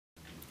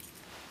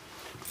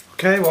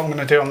Okay, what I'm going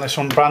to do on this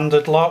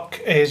unbranded lock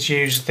is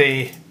use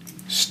the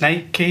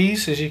snake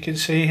keys, as you can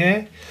see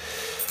here.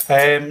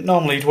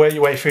 Normally you'd work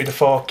your way through the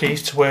 4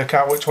 keys to work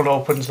out which one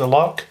opens the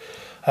lock.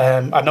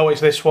 I know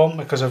it's this one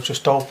because I've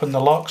just opened the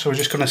lock, so we're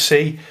just going to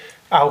see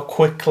how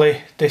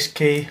quickly this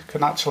key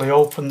can actually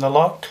open the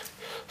lock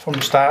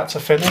from start to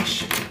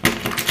finish.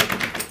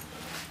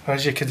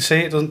 As you can see,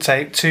 it doesn't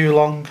take too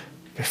long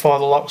before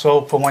the lock's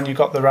open when you've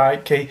got the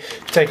right key.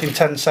 It's taking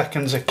 10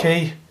 seconds a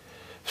key.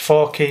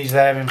 4 keys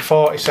there, in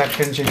 40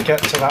 seconds you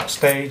get to that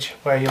stage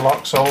where your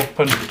lock's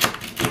open.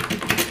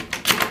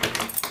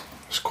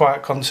 It's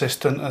quite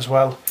consistent as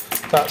well.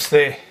 That's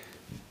the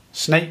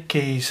snake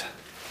keys.